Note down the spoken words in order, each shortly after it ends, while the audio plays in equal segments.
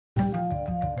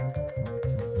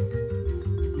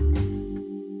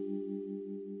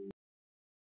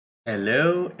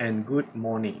Hello and good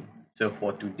morning. So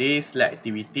for today's lab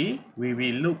activity, we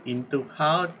will look into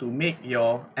how to make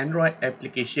your Android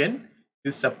application to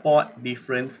support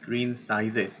different screen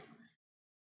sizes.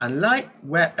 Unlike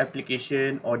web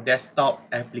application or desktop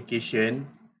application,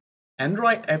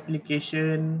 Android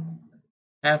application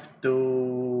have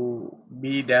to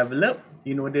be developed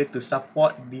in order to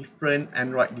support different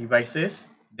Android devices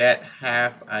that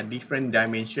have a different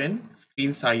dimension,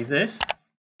 screen sizes,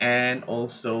 and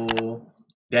also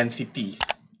densities.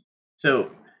 So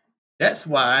that's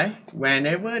why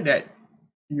whenever that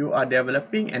you are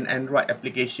developing an Android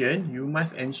application, you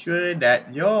must ensure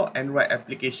that your Android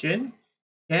application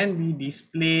can be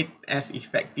displayed as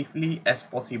effectively as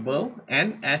possible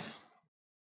and as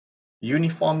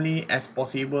uniformly as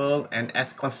possible and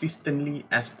as consistently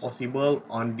as possible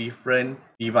on different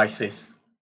devices.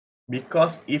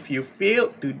 Because if you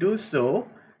fail to do so,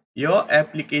 your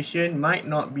application might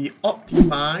not be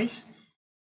optimized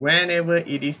whenever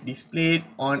it is displayed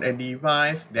on a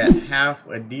device that have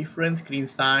a different screen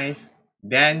size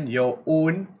than your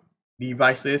own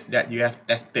devices that you have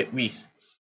tested with.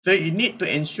 So you need to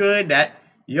ensure that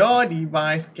your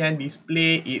device can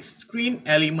display its screen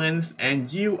elements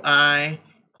and GUI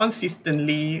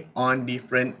consistently on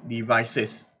different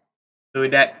devices so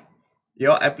that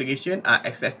your application are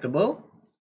accessible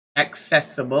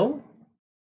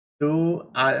to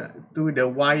the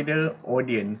wider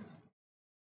audience.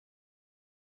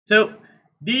 So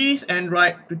this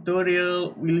Android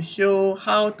tutorial will show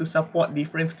how to support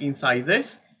different screen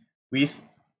sizes with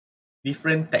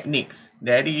different techniques.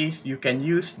 That is, you can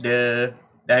use the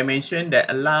dimension that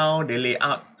allow the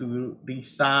layout to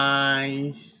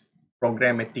resize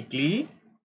programmatically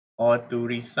or to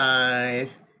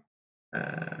resize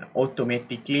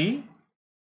automatically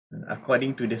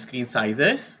according to the screen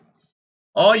sizes.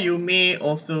 Or you may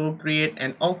also create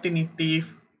an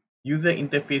alternative user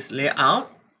interface layout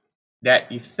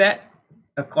that is set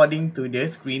according to the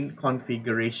screen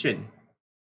configuration.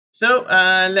 So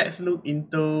let's look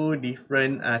into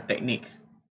different techniques.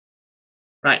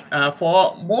 Right,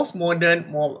 for most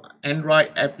modern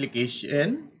Android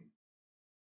application,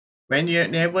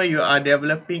 whenever you are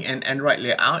developing an Android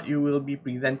layout, you will be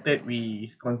presented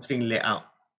with constraint layout.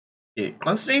 Okay,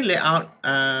 constraint layout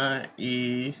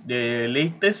is the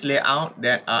latest layout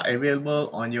that are available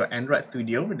on your Android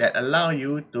Studio that allow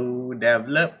you to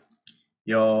develop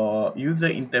your user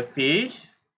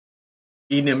interface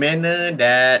in a manner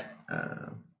that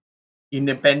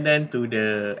independent to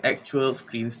the actual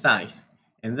screen size.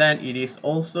 And then it is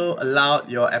also allowed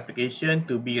your application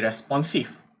to be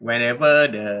responsive whenever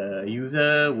the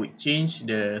user would change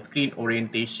the screen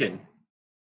orientation.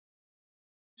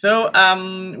 So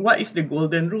what is the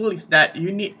golden rule is that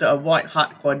you need to avoid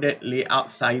hard-coded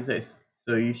layout sizes.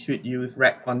 So you should use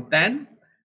wrap content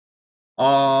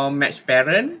or match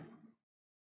parent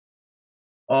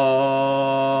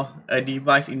or a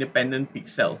device independent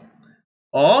pixel.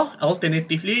 Or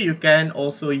alternatively, you can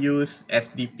also use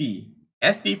SDP.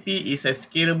 SDP is a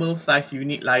scalable size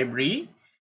unit library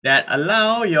that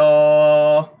allow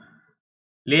your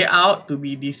layout to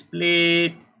be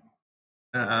displayed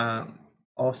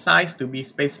or size to be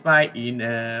specified in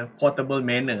a portable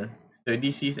manner. So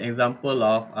this is an example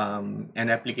of an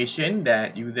application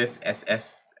that uses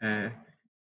SSP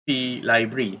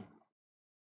library.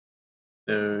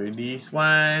 So this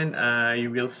one,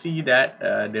 you will see that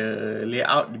the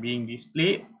layout being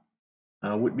displayed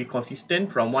would be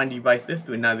consistent from one devices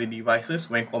to another devices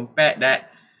when compared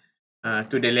that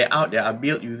to the layout that are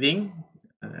built using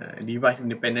device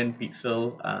independent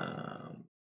pixel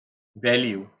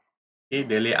value. Okay,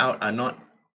 the layout are not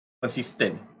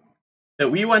consistent. So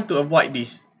we want to avoid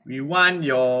this. We want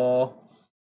your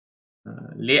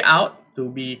layout to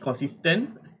be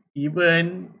consistent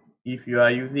even if you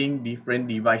are using different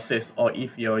devices or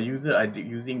if your user are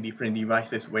using different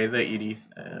devices, whether it is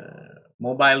a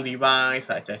mobile device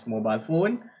such as mobile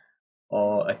phone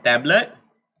or a tablet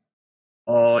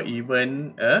or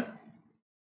even a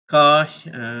car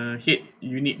head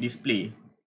unit display.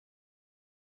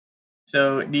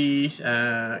 So these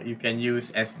you can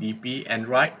use SDP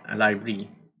Android library.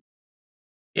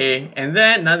 Okay, and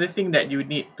then another thing that you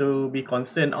need to be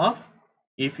concerned of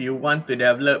if you want to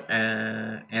develop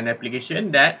an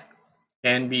application that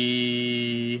can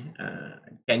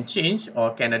change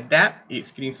or can adapt its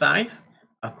screen size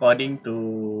according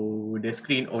to the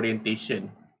screen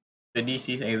orientation. So this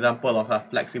is an example of a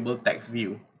flexible text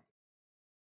view.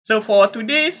 So for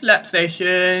today's lab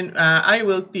session, I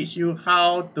will teach you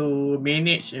how to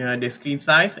manage the screen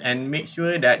size and make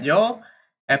sure that your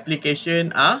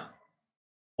application are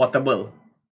portable.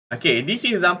 Okay, this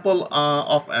is example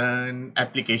of an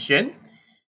application.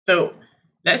 So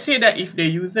let's say that if the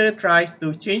user tries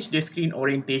to change the screen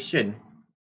orientation,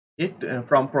 okay,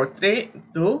 from portrait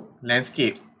to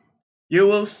landscape, you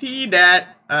will see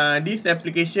that these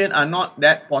applications are not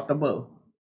that portable.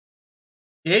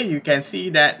 Okay, you can see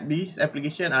that these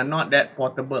applications are not that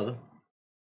portable.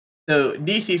 So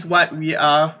this is what we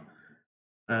are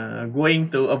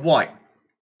going to avoid.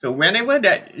 So whenever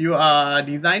that you are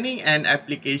designing an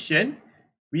application,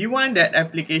 we want that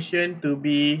application to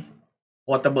be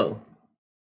portable.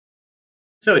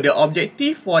 So the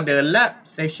objective for the lab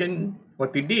session for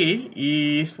today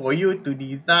is for you to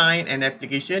design an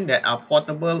application that are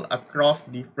portable across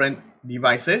different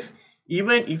devices,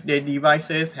 even if the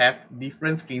devices have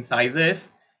different screen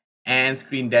sizes and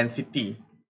screen density.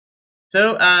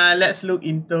 So let's look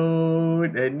into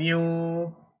the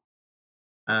new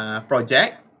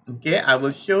project. Okay, I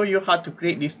will show you how to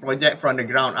create this project from the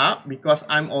ground up, because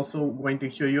I'm also going to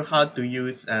show you how to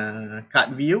use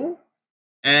card view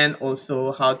and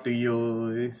also how to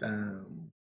use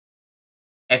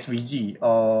SVG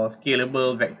or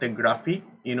scalable vector graphic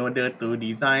in order to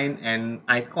design an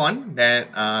icon that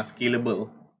are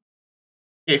scalable.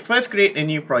 Okay, first create a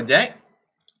new project.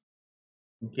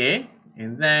 Okay,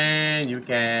 and then you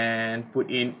can put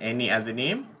in any other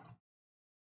name.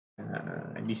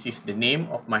 This is the name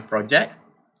of my project.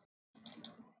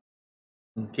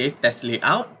 Okay, test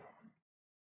layout.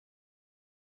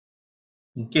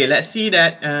 Okay, let's see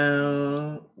that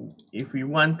if we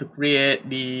want to create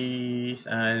this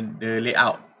the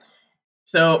layout.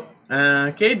 So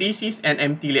okay, this is an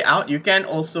empty layout. You can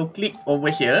also click over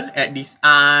here at this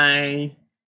icon.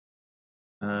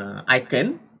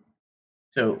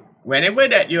 So whenever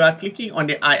that you are clicking on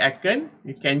the eye icon,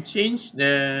 you can change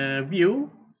the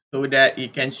view so that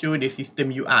it can show the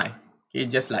system UI. Okay,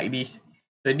 just like this.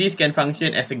 So this can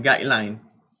function as a guideline.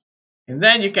 And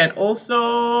then you can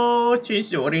also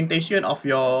change the orientation of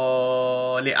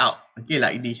your layout, okay,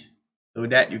 like this, so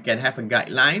that you can have a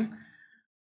guideline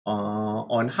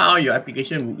on how your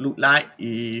application would look like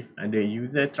if the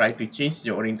user try to change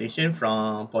the orientation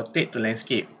from portrait to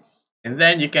landscape. And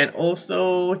then you can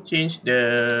also change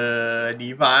the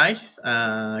device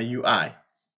UI.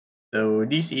 So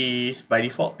this is by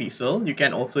default Pixel. You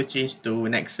can also change to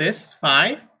Nexus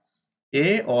 5,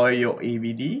 okay, or your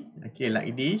AVD, okay,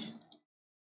 like this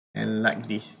and like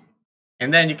this.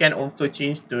 And then you can also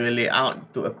change to a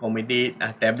layout to accommodate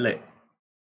a tablet.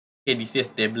 Okay, this is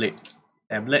tablet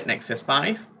Nexus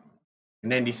 5.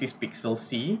 And then this is Pixel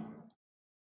C.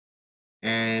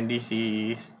 And this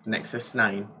is Nexus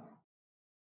 9.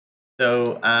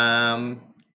 So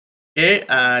okay,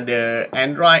 the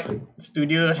Android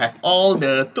Studio have all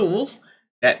the tools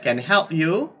that can help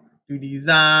you to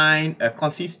design a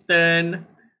consistent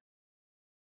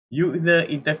user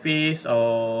interface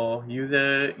or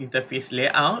user interface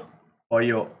layout for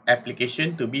your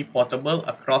application to be portable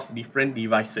across different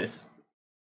devices.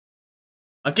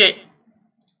 Okay,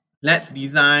 let's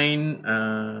design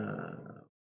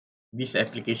this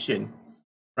application.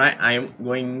 Right, I'm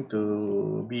going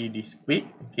to be this quick.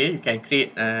 Okay, you can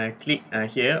create click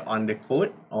here on the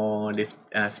code or this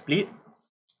split.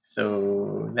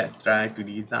 So let's try to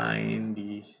design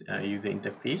this user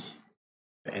interface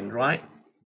for Android.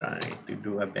 Try to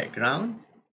do a background.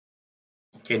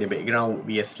 Okay, the background would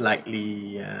be a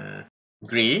slightly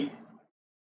gray.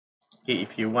 Okay,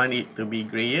 if you want it to be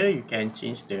grayer, you can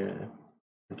change the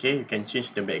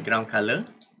background color.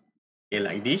 Okay,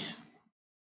 like this.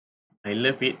 I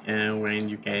love it when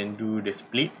you can do the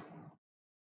split.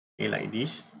 Okay, like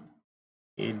this.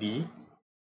 Okay,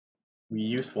 we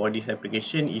use for this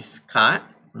application is card.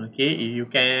 Okay, you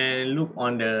can look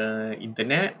on the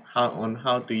internet on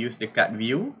how to use the card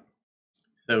view.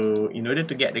 So in order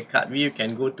to get the card view, you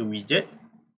can go to widget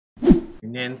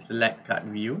and then select card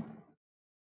view.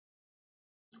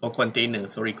 Or container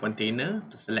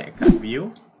to select card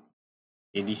view.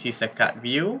 Okay, this is a card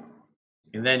view,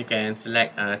 and then you can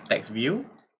select text view.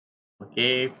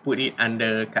 Okay, put it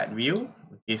under card view.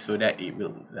 Okay, so that it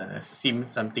will seem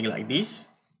something like this.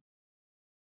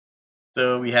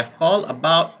 So we have call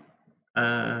about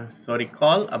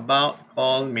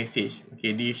call message.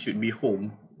 Okay, this should be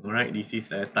home. All right, this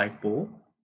is a typo.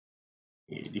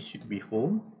 Okay, this should be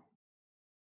home.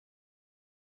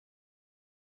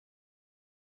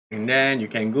 And then you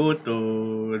can go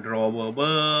to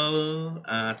drawable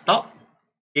top.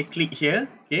 Okay, click here.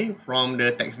 Okay, from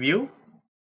the text view,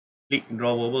 click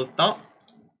drawable top.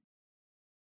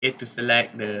 Okay, to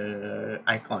select the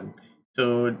icon.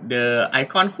 So the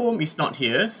icon home is not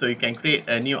here, so you can create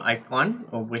a new icon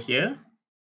over here.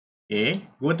 Okay,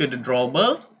 go to the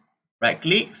drawable Right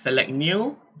click, select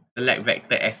new, select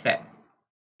vector asset.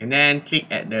 And then click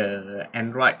at the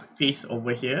Android face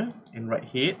over here, Android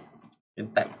head,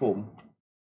 and type home.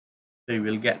 So you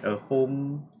will get a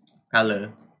home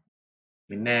color.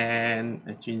 And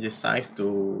then change the size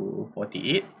to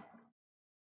 48.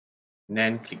 And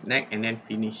then click next and then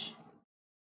finish.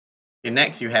 Okay,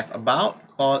 next you have about,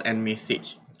 call, and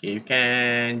message. Okay, you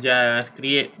can just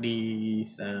create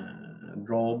this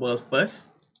drawable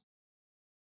first.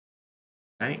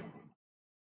 Right.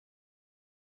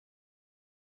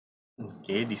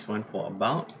 Okay, this one for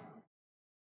about.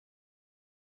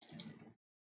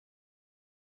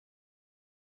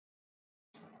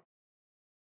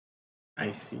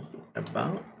 I see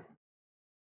about.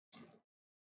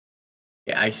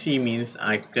 Okay, IC means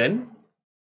icon.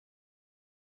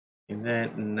 And then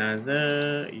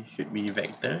another, it should be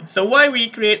vector. So why we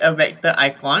create a vector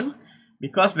icon?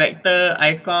 Because vector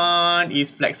icon is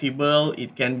flexible,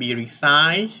 it can be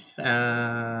resized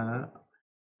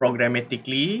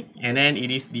programmatically, and then it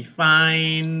is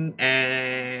defined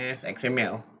as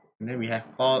XML. And then we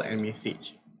have call and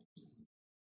message.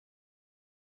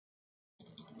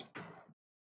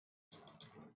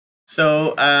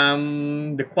 So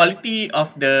the quality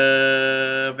of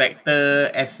the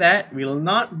vector asset will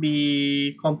not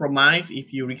be compromised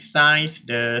if you resize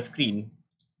the screen.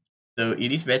 So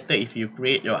it is better if you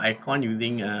create your icon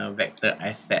using a vector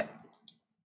asset.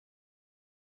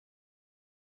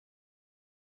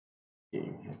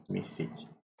 Okay, message.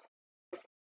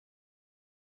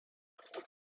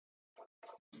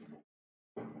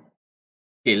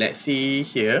 Okay, let's see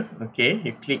here. Okay,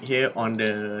 you click here on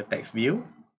the text view.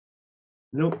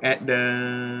 Look at the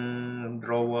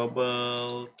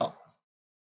drawable top.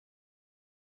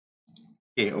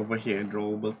 Okay, over here,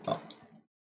 drawable top.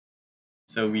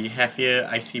 So we have here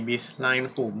IC baseline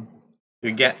home.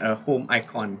 You get a home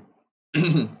icon.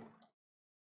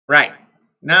 Right.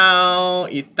 Now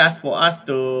it's time for us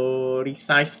to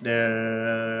resize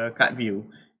the card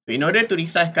view. So in order to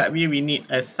resize card view, we need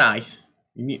a size.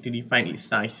 We need to define its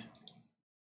size.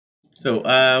 So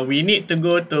we need to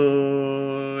go to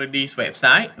this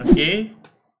website. Okay.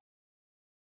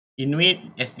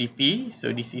 Inuit SDP.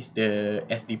 So this is the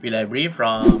SDP library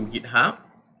from GitHub.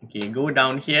 Okay, go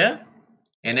down here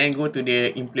and then go to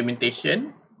the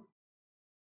implementation.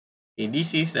 Okay,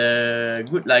 this is a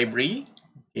good library,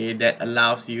 okay, that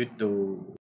allows you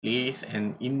to place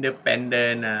an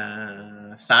independent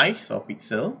size or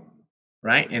pixel,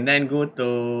 right? And then go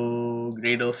to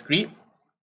Gradle script.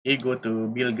 Okay, go to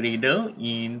build Gradle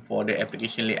in for the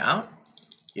application layout.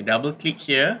 Okay, double click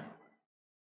here.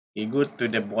 Okay, go to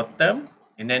the bottom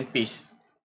and then paste.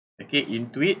 Okay,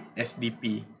 Intuit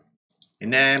SDP.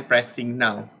 And then pressing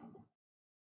now.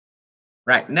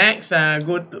 Right, next,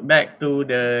 back to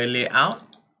the layout.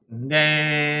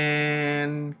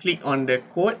 Then click on the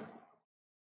code.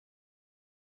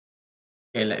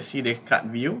 Okay, let's see the card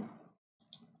view.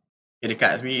 Okay, the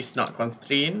card view is not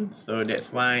constrained, so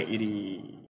that's why it is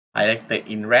highlighted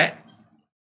in red.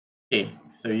 Okay,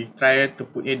 so you try to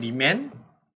put a demand.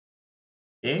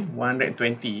 Okay,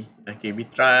 120. Okay, we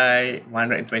try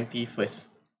 120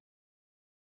 first.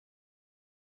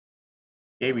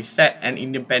 Okay, we set an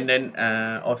independent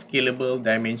or scalable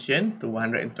dimension to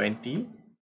 120.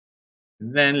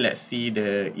 Then let's see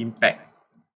the impact.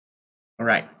 All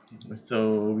right,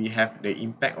 so we have the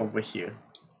impact over here.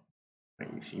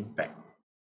 It's impact.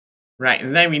 Right,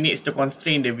 and then we need to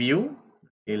constrain the view.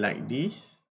 Okay, like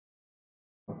this.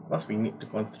 Of course, we need to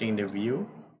constrain the view.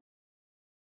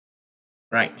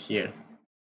 Right here.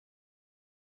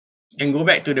 And go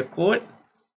back to the code.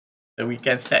 So we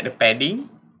can set the padding.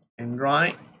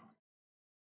 Android.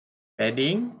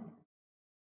 Padding.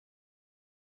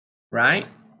 Right.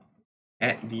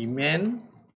 Add demand.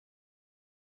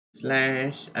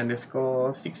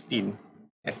 /_16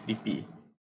 SDP.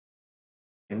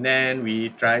 And then we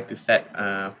try to set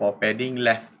for padding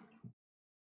left.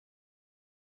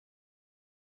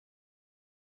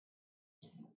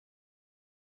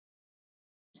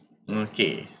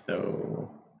 Okay, so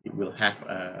it will have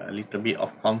a little bit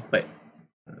of comfort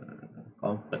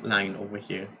line over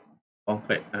here,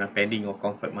 comfort padding or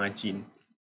comfort margin.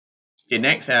 Okay,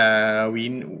 next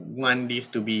we want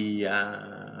this to be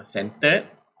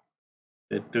centered.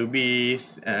 So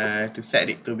to set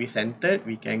it to be centered,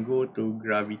 we can go to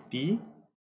gravity,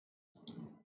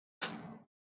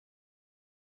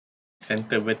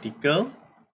 center vertical,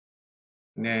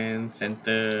 and then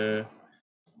center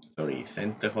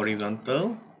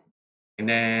horizontal, and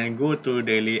then go to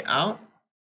the layout,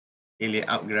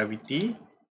 gravity,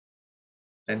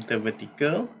 center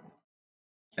vertical,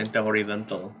 center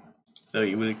horizontal. So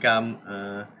it will come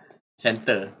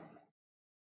center.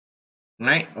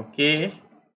 Right, okay.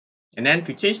 And then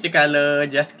to change the color,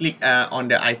 just click on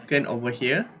the icon over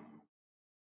here.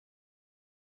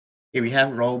 Okay, we have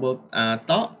drawable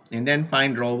top, and then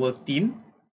find drawable tint.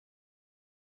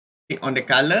 Click on the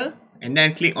color, and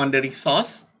then click on the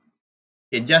resource.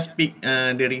 Okay, just pick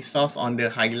the resource on the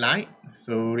highlight.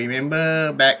 So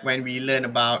remember back when we learned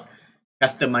about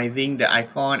customizing the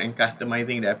icon and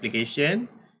customizing the application.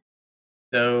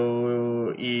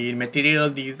 So in material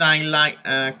design like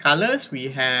colors,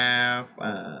 we have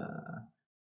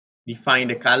define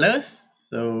the colors.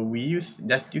 So we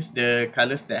just use the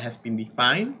colors that has been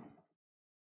defined.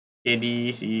 Okay,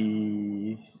 this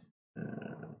is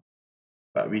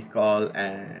what we call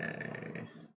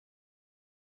as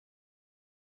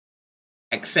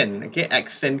accent. Okay,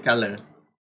 accent color.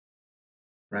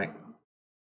 Right.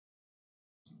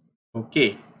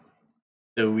 Okay.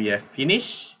 So we have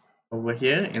finished over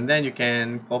here, and then you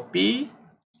can copy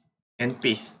and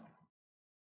paste.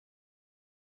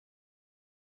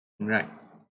 Right.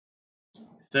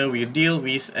 So we deal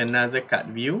with another cut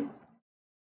view.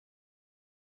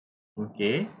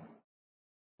 Okay.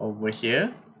 Over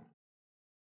here.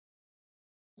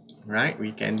 Right.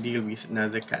 We can deal with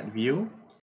another cut view.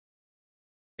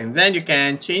 And then you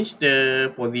can change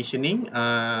the positioning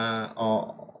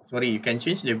you can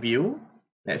change the view.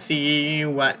 Let's see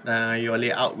what your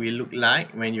layout will look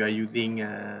like when you are using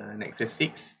Nexus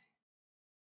 6.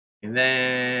 And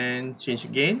then change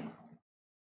again.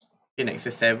 Okay,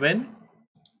 Nexus 7.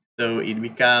 So it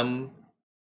become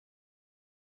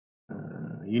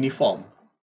uniform,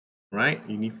 right?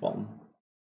 Uniform.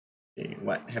 Okay,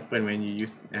 what happened when you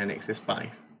use Nexus 5?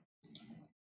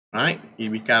 Right, it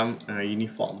become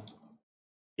uniform.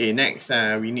 Okay, next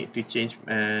we need to change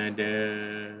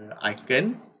the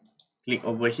icon. Click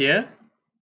over here.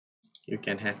 You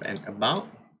can have an about.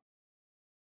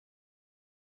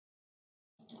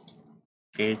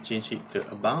 Okay, change it to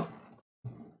about.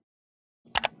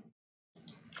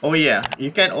 Oh yeah,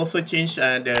 you can also change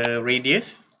the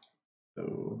radius.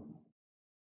 So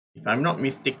if I'm not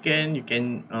mistaken, you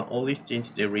can always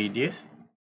change the radius.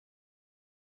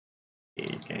 Okay,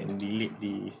 you can delete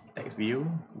this text view,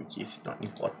 which is not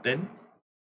important.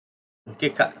 Okay,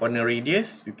 cut corner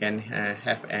radius, you can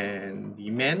have an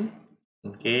demand.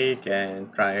 Okay, you can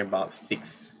try about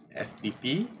 6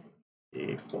 SDP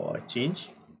okay, for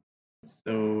change.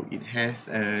 So it has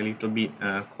a little bit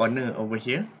corner over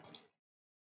here.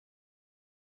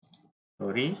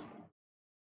 Sorry.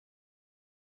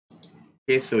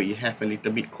 Okay, so you have a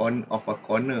little bit of a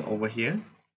corner over here.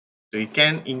 So you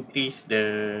can increase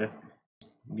the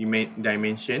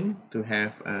dimension to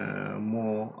have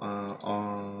more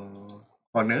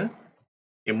corner,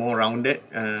 a more rounded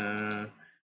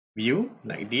view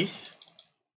like this.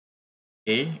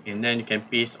 Okay, and then you can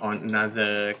paste on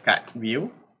another cut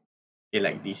view, okay,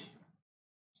 like this.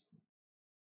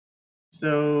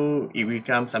 So it will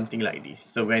become something like this.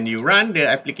 So when you run the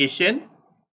application,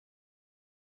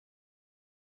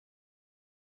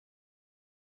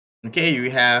 okay,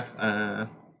 you have an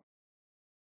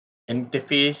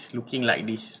interface looking like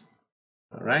this.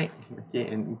 All right, okay,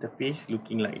 an interface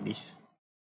looking like this.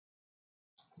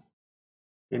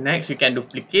 Okay, next you can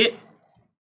duplicate.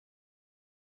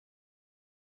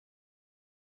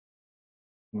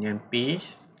 And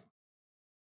paste.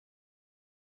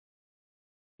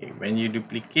 Okay, when you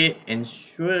duplicate,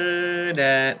 ensure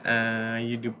that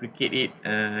you duplicate it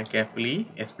carefully,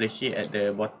 especially at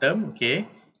the bottom. Okay,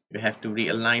 you have to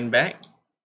realign back.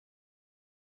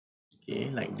 Okay,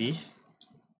 like this.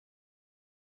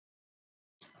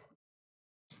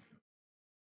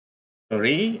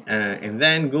 Sorry, and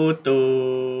then go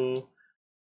to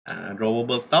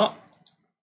drawable top.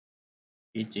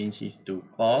 We change this to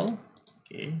call.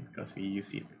 Okay, because we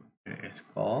use it as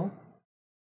call.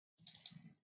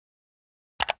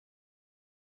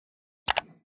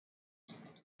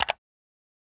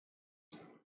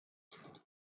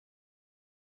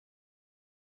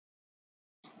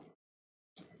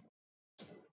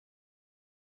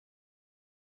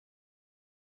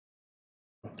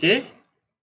 Okay,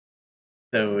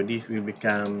 so this will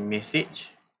become message.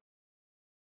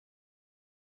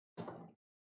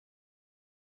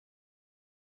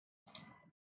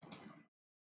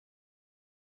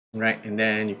 Right, and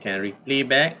then you can replay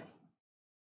back.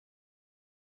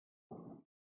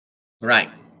 Right,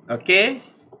 okay,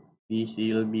 this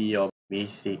will be your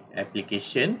basic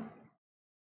application.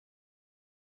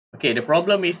 Okay, the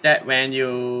problem is that when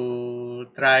you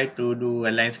try to do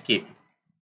a landscape,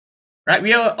 right,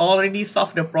 we have already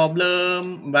solved the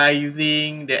problem by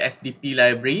using the SDP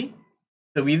library.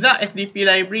 So without SDP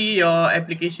library, your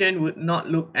application would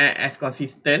not look as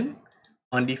consistent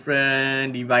on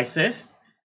different devices.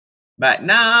 But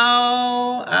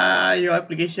now your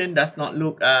application does not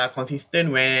look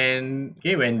consistent when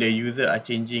the user are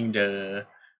changing the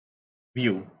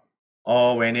view,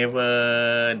 or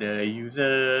whenever the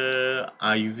user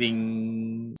are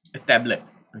using a tablet,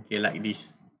 like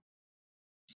this,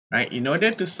 right? In order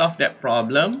to solve that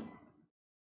problem,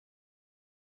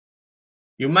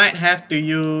 you might have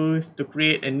to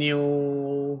create a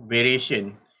new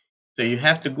variation. So you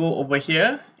have to go over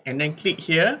here and then click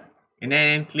here and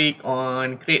then click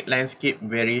on create landscape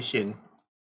variation.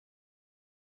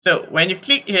 So when you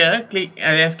click here, click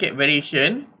landscape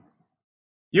variation,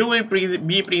 you will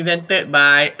be presented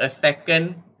by a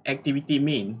second activity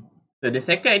main. So the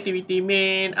second activity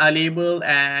main are labeled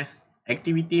as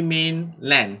activity main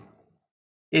land.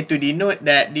 Okay, to denote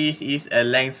that this is a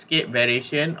landscape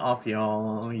variation of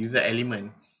your user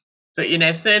element. So in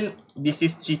essence, this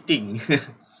is cheating.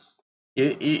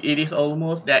 It is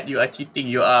almost that you are cheating.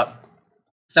 You are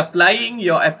supplying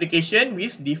your application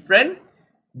with different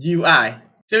UI.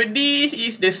 So this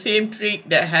is the same trick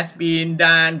that has been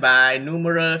done by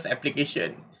numerous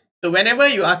applications. So whenever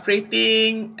you are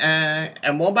creating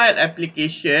a mobile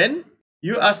application,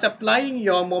 you are supplying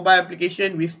your mobile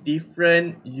application with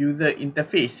different user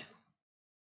interface.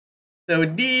 So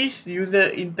these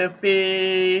user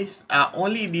interface are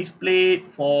only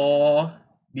displayed for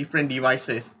different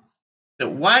devices. So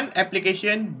one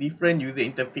application, different user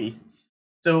interface.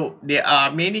 So there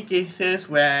are many cases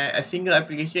where a single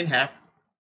application have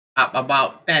up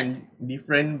about 10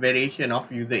 different variation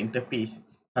of user interface.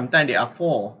 Sometimes there are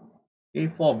four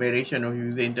variation of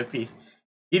user interface.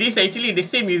 It is actually the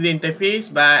same user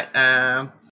interface, but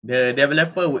the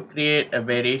developer would create a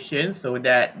variation so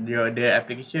that the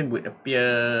application would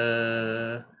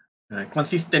appear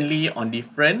consistently on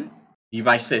different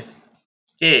devices.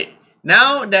 Okay,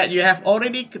 now that you have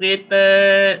already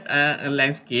created a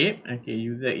landscape,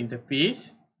 user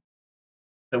interface,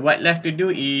 so what left to do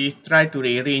is try to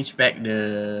rearrange back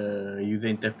the user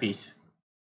interface.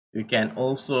 You can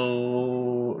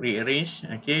also rearrange,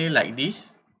 like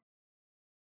this.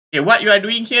 Okay, what you are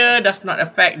doing here does not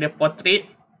affect the portrait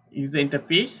user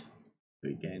interface. So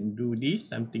you can do this,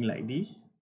 something like this.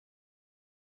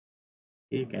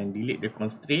 Okay, you can delete the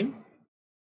constraint.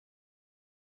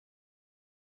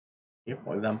 Okay,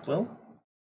 for example.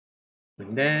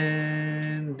 And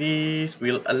then this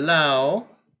will allow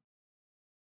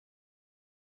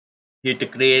you to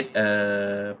create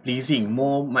a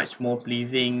much more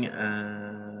pleasing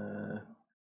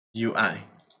UI.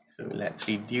 So let's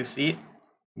reduce it.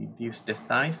 Reduce the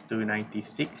size to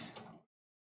 96.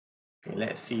 Okay,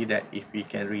 let's see that if we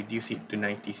can reduce it to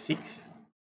 96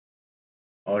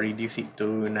 or reduce it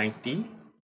to 90.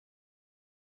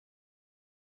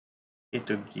 Okay,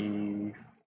 to give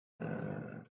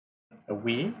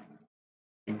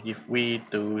give way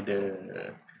to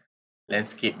the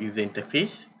landscape user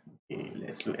interface. Okay,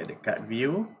 let's look at the card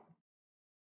view.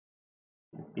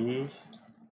 Paste.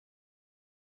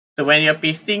 So when you're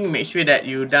pasting, make sure that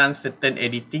you done certain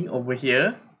editing over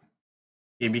here.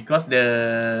 Okay, because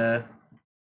the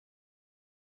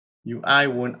UI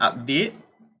won't update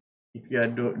if you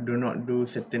do not do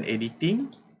certain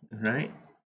editing, right?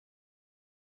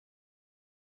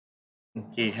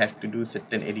 Okay, have to do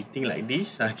certain editing like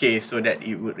this. Okay, so that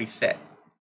it would reset.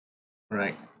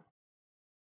 Right.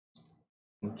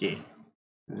 Okay.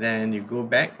 Then you go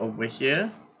back over here.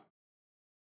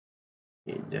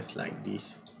 Okay, just like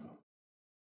this.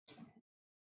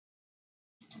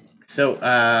 So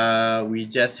we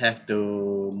just have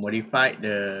to modify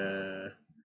the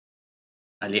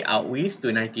layout width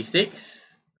to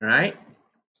 96, right?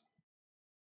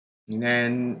 And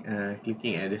then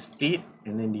clicking at the split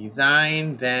and then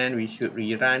design, then we should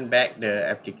rerun back the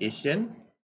application.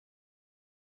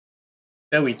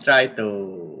 So we try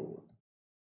to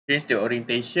change the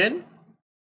orientation,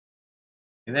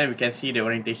 and then we can see the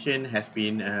orientation has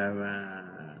been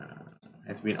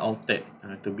altered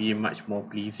to be much more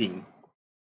pleasing.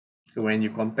 So when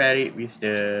you compare it with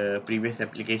the previous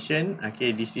application,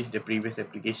 okay, this is the previous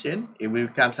application. It will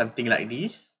become something like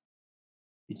this,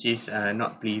 which is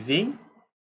not pleasing.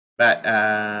 But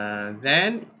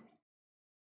then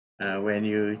when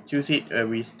you choose it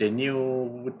with the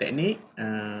new technique,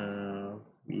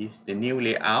 with the new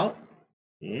layout,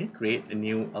 okay, create a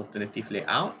new alternative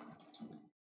layout.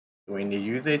 When the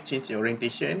user change the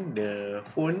orientation, the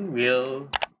phone will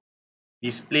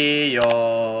display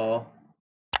your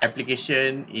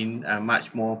application in a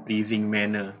much more pleasing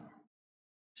manner.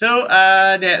 So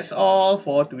that's all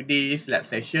for today's lab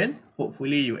session.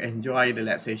 Hopefully you enjoy the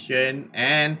lab session,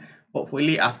 and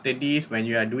hopefully after this, when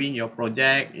you are doing your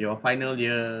project, your final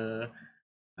year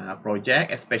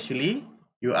project especially,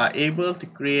 you are able to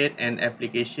create an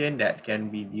application that can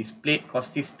be displayed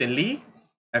consistently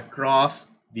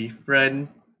across different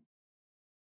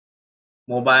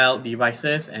mobile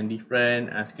devices and different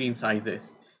screen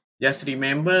sizes. Just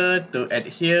remember to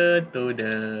adhere to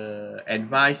the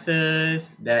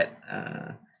advices that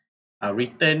are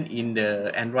written in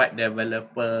the Android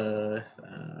developers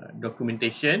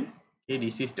documentation. Okay,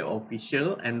 this is the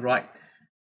official Android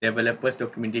developers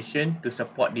documentation to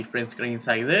support different screen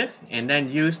sizes, and then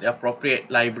use the appropriate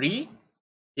library,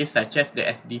 okay, such as the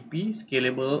SDP,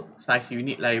 Scalable Size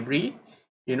Unit Library,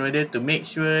 in order to make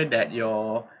sure that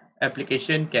your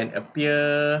application can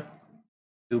appear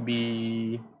to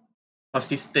be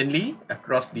consistently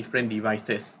across different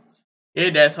devices. Okay,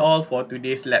 that's all for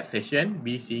today's lab session.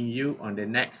 Be seeing you on the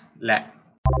next lab.